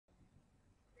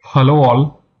Hello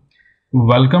all,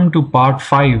 welcome to part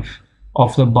 5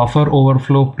 of the Buffer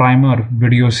Overflow Primer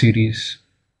video series.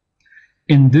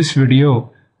 In this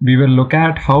video, we will look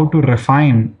at how to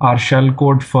refine our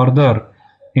shellcode further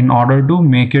in order to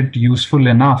make it useful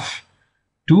enough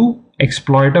to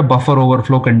exploit a buffer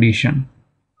overflow condition.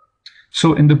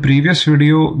 So in the previous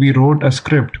video, we wrote a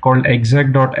script called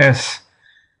exec.s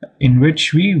in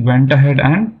which we went ahead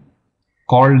and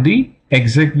called the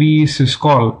execve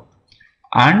syscall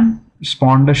and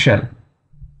spawned a shell,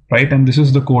 right? And this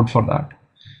is the code for that.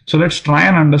 So let's try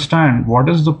and understand what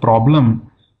is the problem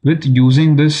with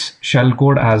using this shell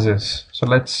code as is. So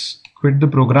let's quit the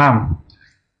program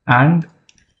and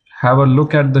have a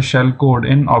look at the shell code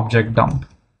in object dump.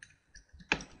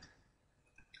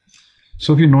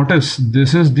 So if you notice,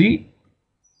 this is the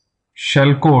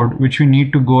shell code which we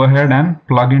need to go ahead and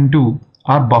plug into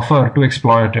our buffer to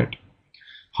exploit it.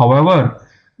 However,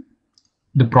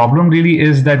 the problem really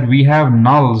is that we have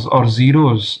nulls or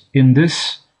zeros in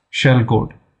this shell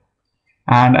code.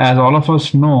 And as all of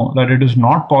us know that it is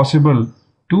not possible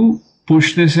to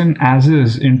push this in as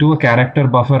is into a character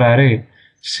buffer array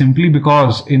simply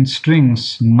because in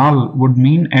strings null would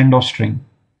mean end of string.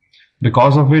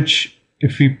 Because of which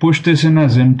if we push this in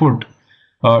as input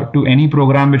to any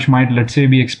program which might, let's say,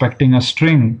 be expecting a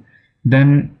string,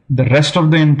 then the rest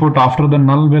of the input after the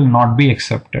null will not be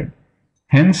accepted.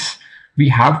 Hence, we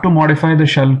have to modify the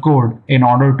shell code in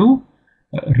order to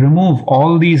remove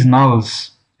all these nulls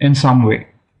in some way.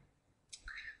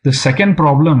 The second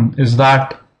problem is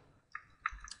that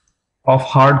of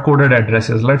hard-coded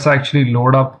addresses. Let's actually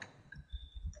load up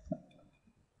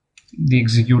the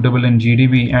executable in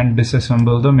GDB and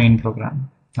disassemble the main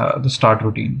program, the start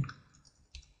routine.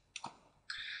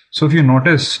 So if you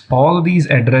notice, all these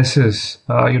addresses,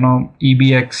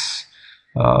 EBX,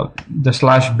 the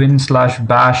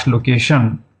 /bin/bash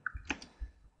location,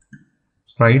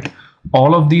 right?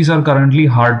 All of these are currently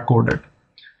hard coded.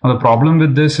 Now the problem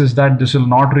with this is that this will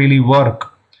not really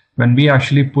work when we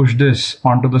actually push this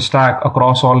onto the stack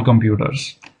across all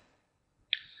computers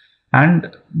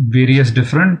and various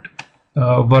different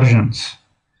versions.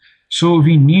 So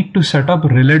we need to set up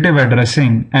relative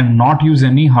addressing and not use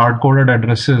any hard coded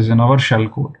addresses in our shell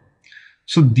code.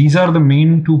 So these are the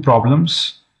main two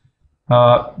problems.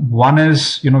 One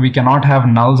is, we cannot have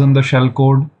nulls in the shell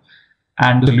code,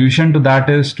 and the solution to that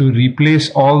is to replace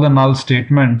all the null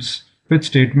statements with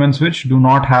statements which do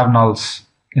not have nulls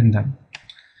in them.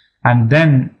 And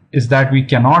then is that we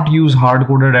cannot use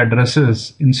hard-coded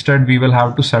addresses. Instead, we will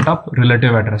have to set up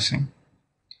relative addressing.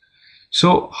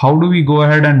 So how do we go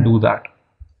ahead and do that?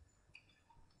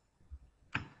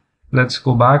 Let's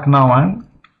go back now and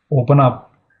open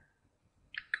up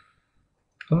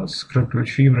the script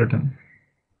which we've written.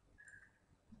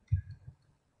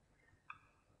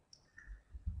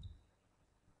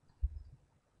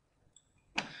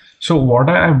 So what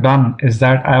I have done is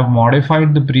that I have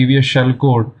modified the previous shell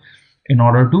code in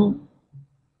order to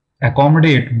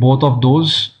accommodate both of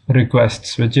those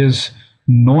requests, which is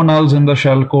no nulls in the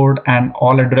shell code and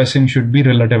all addressing should be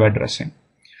relative addressing.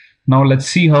 Now let's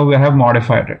see how we have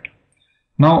modified it.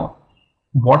 Now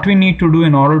what we need to do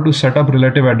in order to set up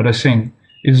relative addressing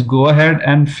is go ahead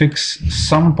and fix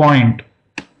some point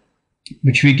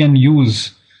which we can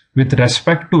use with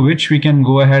respect to which we can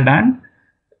go ahead and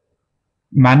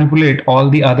manipulate all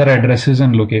the other addresses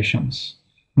and locations.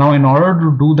 Now in order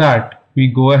to do that, we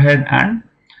go ahead and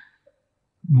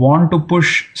want to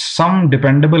push some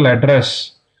dependable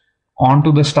address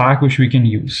onto the stack which we can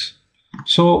use.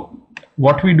 So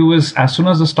what we do is, as soon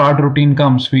as the start routine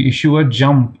comes, we issue a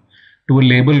jump to a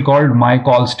label called my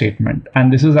call statement,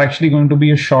 and this is actually going to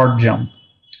be a short jump.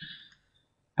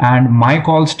 And my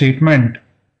call statement,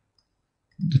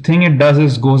 the thing it does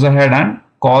is goes ahead and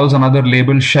calls another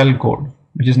label shellcode,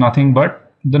 which is nothing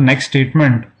but the next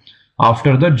statement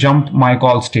after the jump my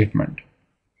call statement.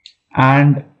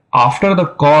 And after the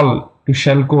call to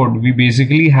shellcode, we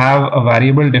basically have a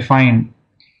variable defined,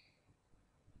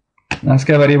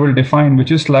 ASCII variable defined,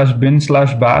 which is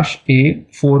 /bin/bash a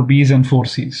 4b's and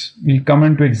 4c's. We'll come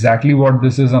into exactly what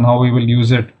this is and how we will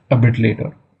use it a bit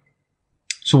later.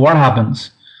 So what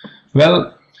happens?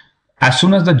 Well, as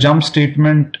soon as the jump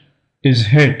statement is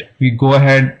hit, we go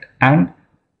ahead and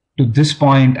to this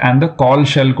point and the call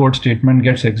shellcode statement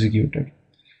gets executed.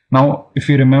 Now, if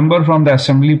you remember from the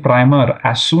assembly primer,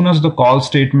 as soon as the call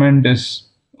statement is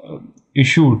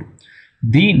issued,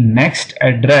 the next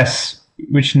address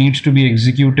which needs to be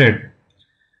executed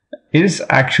is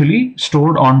actually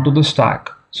stored onto the stack.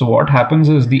 So what happens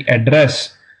is the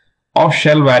address of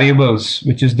shell variables,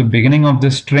 which is the beginning of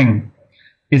this string,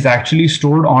 is actually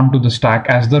stored onto the stack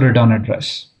as the return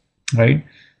address, right?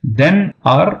 Then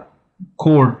our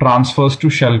code transfers to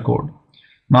shellcode.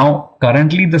 Now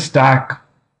currently the stack,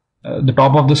 the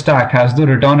top of the stack has the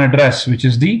return address, which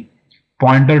is the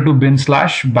pointer to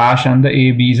bin/bash and the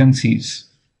A, B's and C's.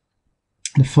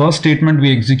 The first statement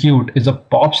we execute is a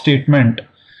pop statement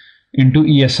into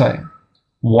ESI.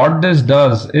 What this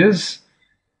does is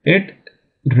it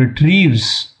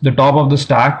retrieves the top of the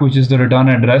stack, which is the return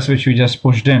address which we just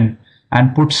pushed in,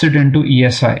 and puts it into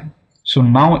ESI. So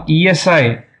now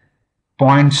ESI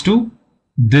points to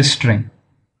this string,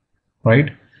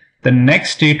 right? The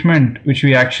next statement which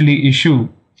we actually issue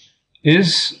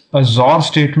is a XOR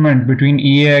statement between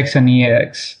EAX and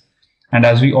EAX. And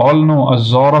as we all know, a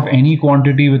XOR of any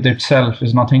quantity with itself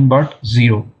is nothing but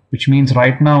 0, which means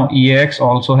right now EAX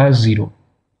also has 0.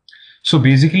 So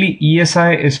basically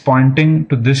ESI is pointing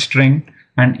to this string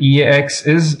and EAX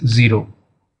is 0.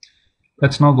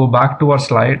 Let's now go back to our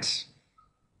slides.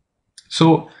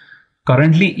 So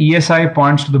currently ESI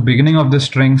points to the beginning of the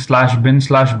string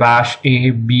 /bin/bash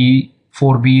A, B,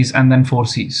 4 B's and then 4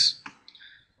 C's,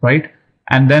 right?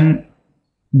 And then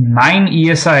 9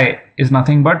 ESI is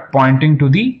nothing but pointing to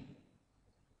the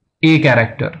A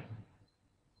character,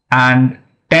 and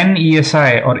 10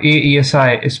 ESI or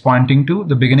AESI is pointing to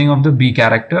the beginning of the B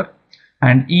character,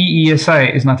 and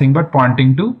EESI is nothing but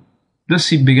pointing to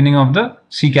the beginning of the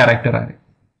C character array,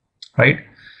 right?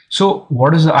 So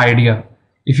what is the idea?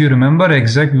 If you remember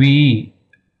Execve,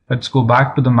 let's go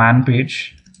back to the man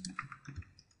page.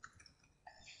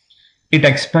 It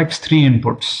expects 3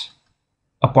 inputs: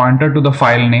 a pointer to the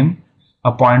file name,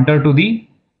 a pointer to the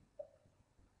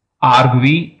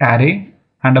argv array,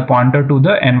 and a pointer to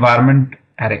the environment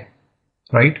array,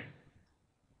 right?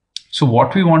 So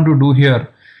what we want to do here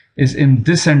is in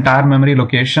this entire memory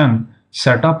location,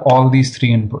 set up all these 3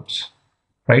 inputs,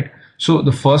 right? So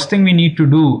the first thing we need to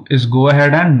do is go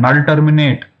ahead and null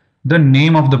terminate the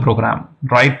name of the program.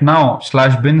 Right now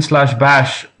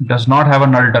 /bin/bash does not have a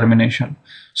null termination.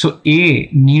 So A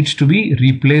needs to be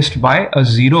replaced by a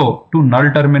 0 to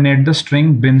null terminate the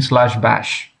string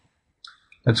bin/bash.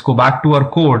 Let's go back to our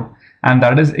code, and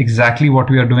that is exactly what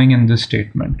we are doing in this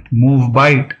statement. Move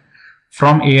byte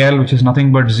from AL, which is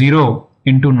nothing but 0,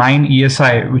 into 9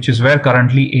 ESI, which is where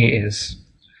currently A is.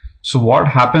 So what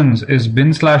happens is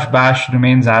bin/bash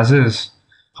remains as is.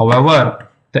 However,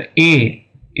 the A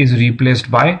is replaced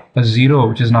by a 0,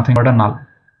 which is nothing but a null,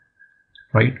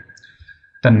 right?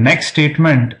 The next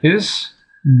statement is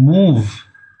move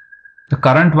the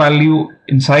current value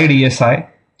inside ESI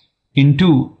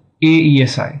into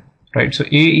AESI, right? So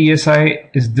AESI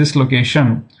is this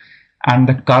location, and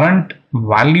the current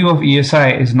value of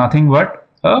ESI is nothing but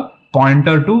a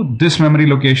pointer to this memory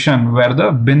location where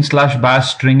the bin/bash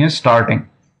string is starting.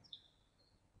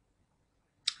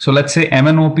 So let's say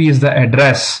MNOP is the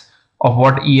address of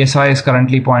what ESI is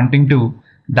currently pointing to.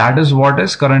 That is what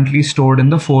is currently stored in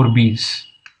the 4 B's,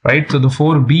 right? So the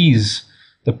 4 B's,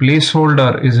 the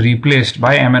placeholder is replaced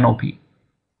by MNOP.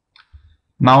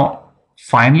 Now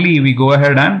finally we go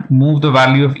ahead and move the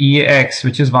value of EAX,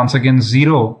 which is once again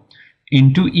 0,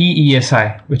 into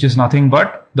EESI, which is nothing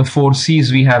but the 4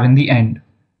 C's we have in the end,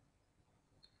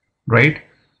 right?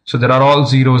 So there are all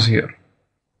zeros here.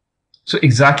 So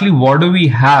exactly what do we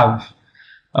have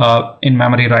in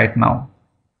memory right now?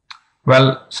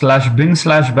 Well,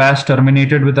 /bin/bash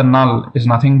terminated with a null is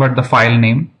nothing but the file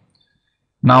name.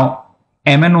 Now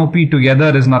MNOP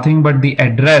together is nothing but the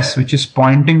address which is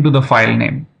pointing to the file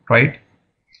name, right?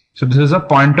 So this is a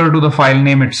pointer to the file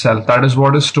name itself. That is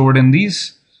what is stored in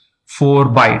these 4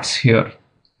 bytes here.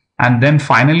 And then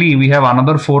finally we have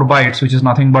another 4 bytes, which is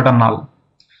nothing but a null.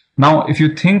 Now if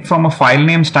you think from a file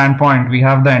name standpoint, we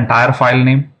have the entire file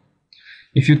name.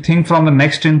 If you think from the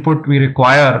next input we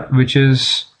require, which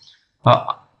is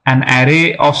an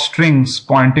array of strings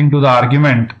pointing to the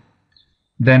argument,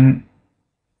 then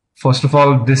first of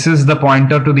all, this is the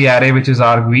pointer to the array, which is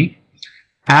argv,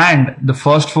 and the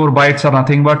first 4 bytes are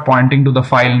nothing but pointing to the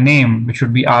file name, which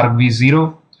would be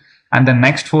argv0, and the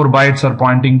next 4 bytes are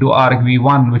pointing to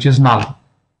argv1, which is null,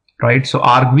 right? So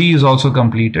argv is also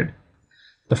completed.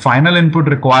 The final input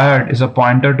required is a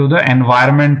pointer to the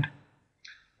environment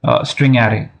string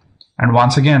array, and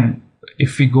once again,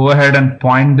 if we go ahead and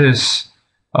point this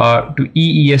to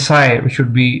EESI, which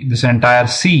would be this entire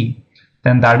C,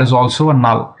 then that is also a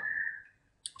null.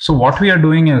 So what we are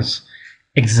doing is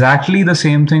exactly the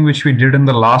same thing which we did in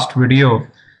the last video,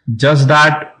 just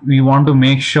that we want to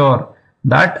make sure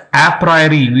that a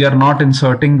priori we are not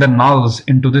inserting the nulls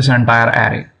into this entire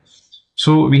array.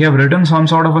 So we have written some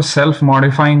sort of a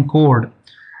self-modifying code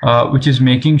which is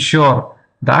making sure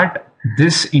that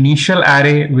this initial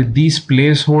array with these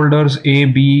placeholders A,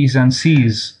 B's and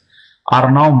C's are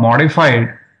now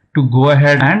modified to go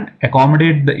ahead and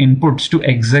accommodate the inputs to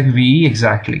Execve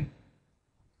exactly.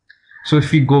 So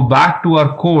if we go back to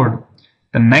our code,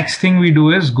 the next thing we do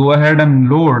is go ahead and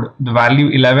load the value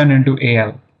 11 into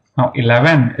AL. Now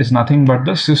 11 is nothing but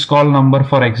the syscall number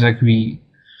for Execve.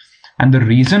 And the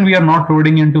reason we are not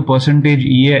loading into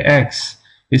 %EAX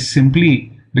is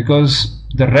simply because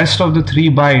the rest of the 3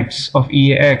 bytes of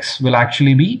EAX will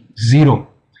actually be 0.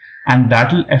 And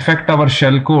that will affect our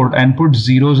shellcode and put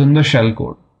zeros in the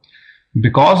shellcode.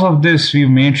 Because of this, we've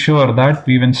made sure that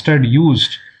we've instead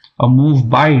used a move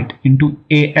byte into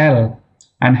AL,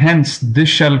 and hence this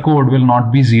shellcode will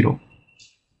not be 0.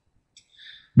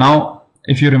 Now,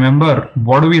 if you remember,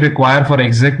 what do we require for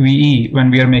Execve when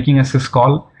we are making a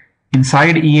syscall?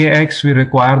 Inside EAX, we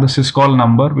require the syscall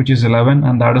number, which is 11,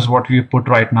 and that is what we put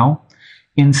right now.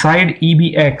 Inside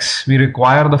EBX, we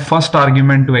require the first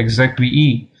argument to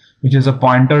Execve, which is a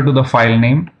pointer to the file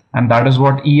name, and that is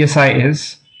what ESI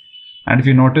is. And if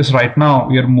you notice right now,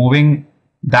 we are moving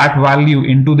that value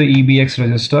into the EBX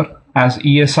register, as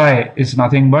ESI is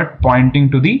nothing but pointing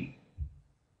to the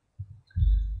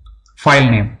file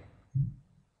name,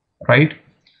 right?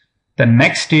 The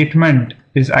next statement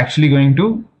is actually going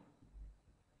to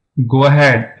go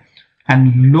ahead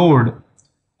and load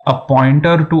a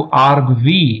pointer to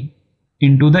argv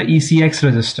into the ECX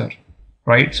register,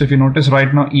 right? So if you notice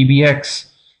right now,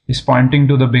 EBX is pointing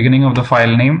to the beginning of the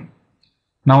file name.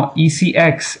 Now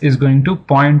ECX is going to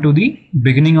point to the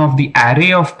beginning of the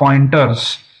array of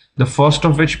pointers, the first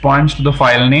of which points to the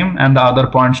file name and the other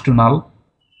points to null.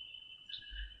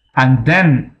 And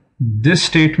then this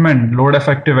statement, load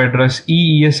effective address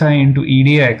EESI into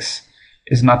EDX,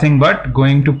 is nothing but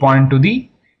going to point to the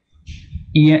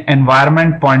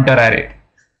environment pointer array,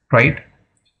 right?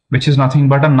 Which is nothing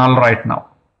but a null right now.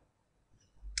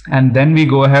 And then we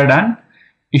go ahead and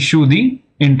issue the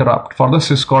interrupt for the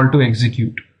syscall to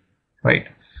execute, right?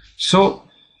 So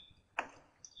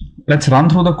let's run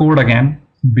through the code again.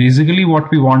 Basically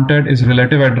what we wanted is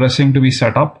relative addressing to be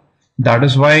set up. That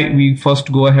is why we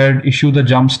first go ahead, issue the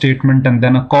jump statement and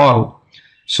then a call,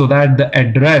 so that the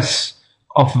address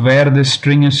of where this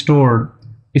string is stored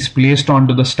is placed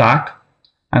onto the stack,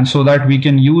 and so that we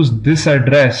can use this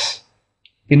address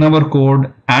in our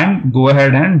code and go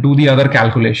ahead and do the other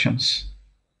calculations.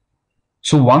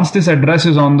 So once this address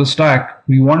is on the stack,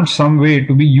 we want some way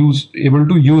to be able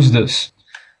to use this.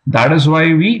 That is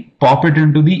why we pop it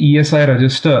into the ESI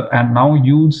register and now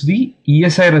use the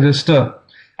ESI register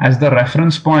as the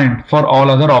reference point for all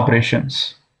other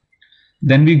operations.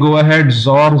 Then we go ahead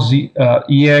XOR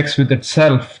EAX with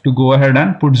itself to go ahead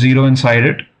and put 0 inside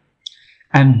it.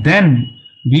 And then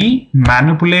we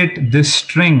manipulate this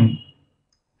string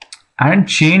and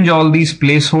change all these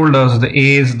placeholders, the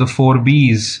A's, the 4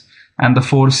 B's, and the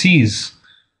 4 C's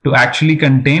to actually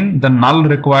contain the null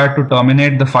required to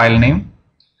terminate the file name,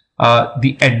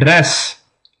 the address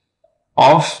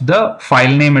of the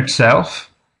file name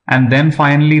itself, and then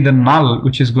finally the null,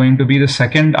 which is going to be the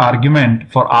second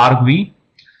argument for argv,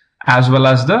 as well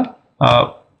as the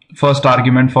first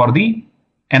argument for the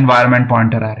environment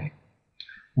pointer array.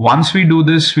 Once we do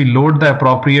this, we load the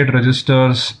appropriate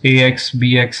registers AX,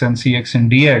 BX, and CX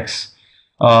and DX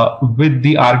with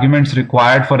the arguments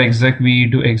required for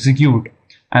Execve to execute,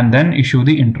 and then issue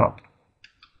the interrupt.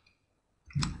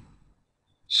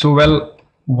 So well,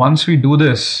 once we do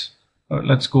this,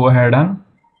 let's go ahead and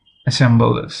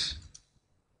assemble this.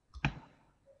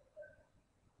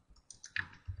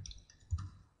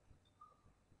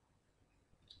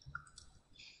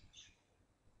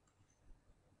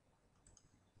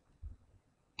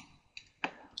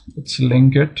 Let's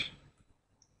link it.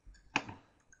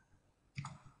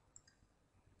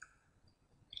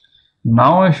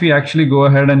 Now if we actually go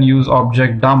ahead and use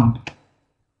object dump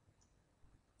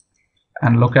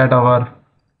and look at our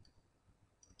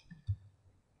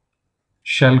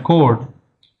shellcode,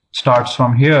 starts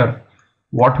from here,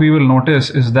 what we will notice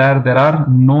is that there are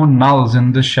no nulls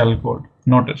in this shellcode.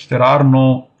 Notice there are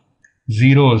no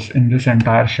zeros in this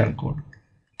entire shellcode.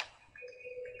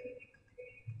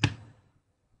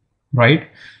 Right?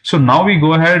 So now we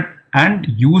go ahead and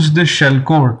use this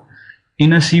shellcode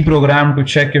in a C program to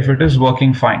check if it is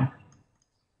working fine.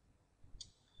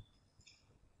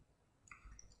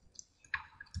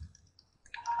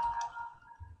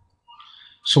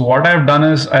 So what I've done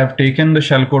is I've taken the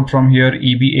shellcode from here,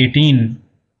 EB18,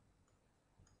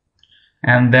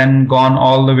 and then gone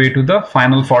all the way to the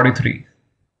final 43,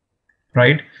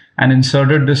 right? And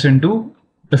inserted this into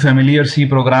the familiar C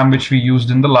program which we used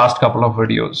in the last couple of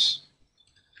videos.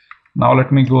 Now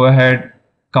let me go ahead,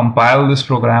 compile this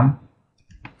program.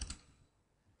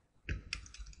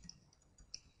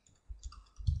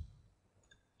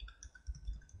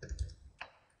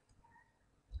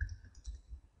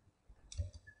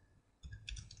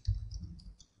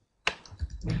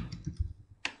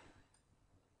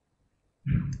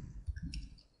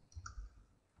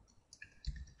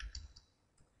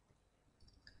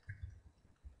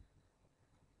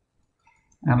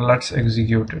 and let's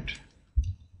execute it.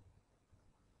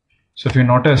 So if you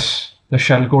notice, the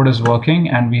shellcode is working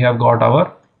and we have got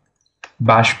our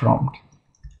bash prompt.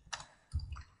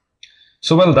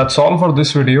 So well, that's all for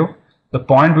this video. The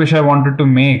point which I wanted to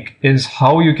make is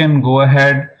how you can go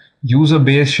ahead, use a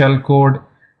base shellcode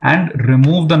and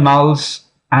remove the nulls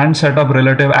and set up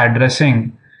relative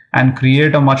addressing and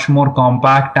create a much more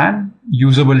compact and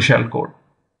usable shellcode.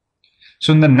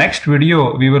 So in the next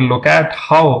video, we will look at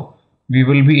how we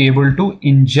will be able to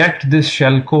inject this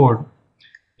shellcode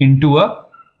into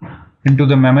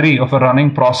the memory of a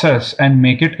running process and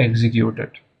make it execute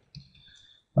it.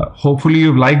 Hopefully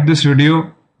you've liked this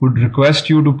video. Would request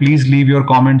you to please leave your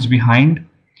comments behind,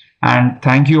 and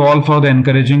thank you all for the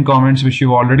encouraging comments which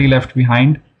you've already left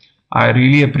behind. I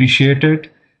really appreciate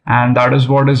it, and that is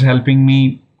what is helping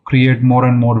me create more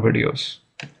and more videos.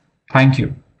 Thank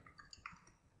you.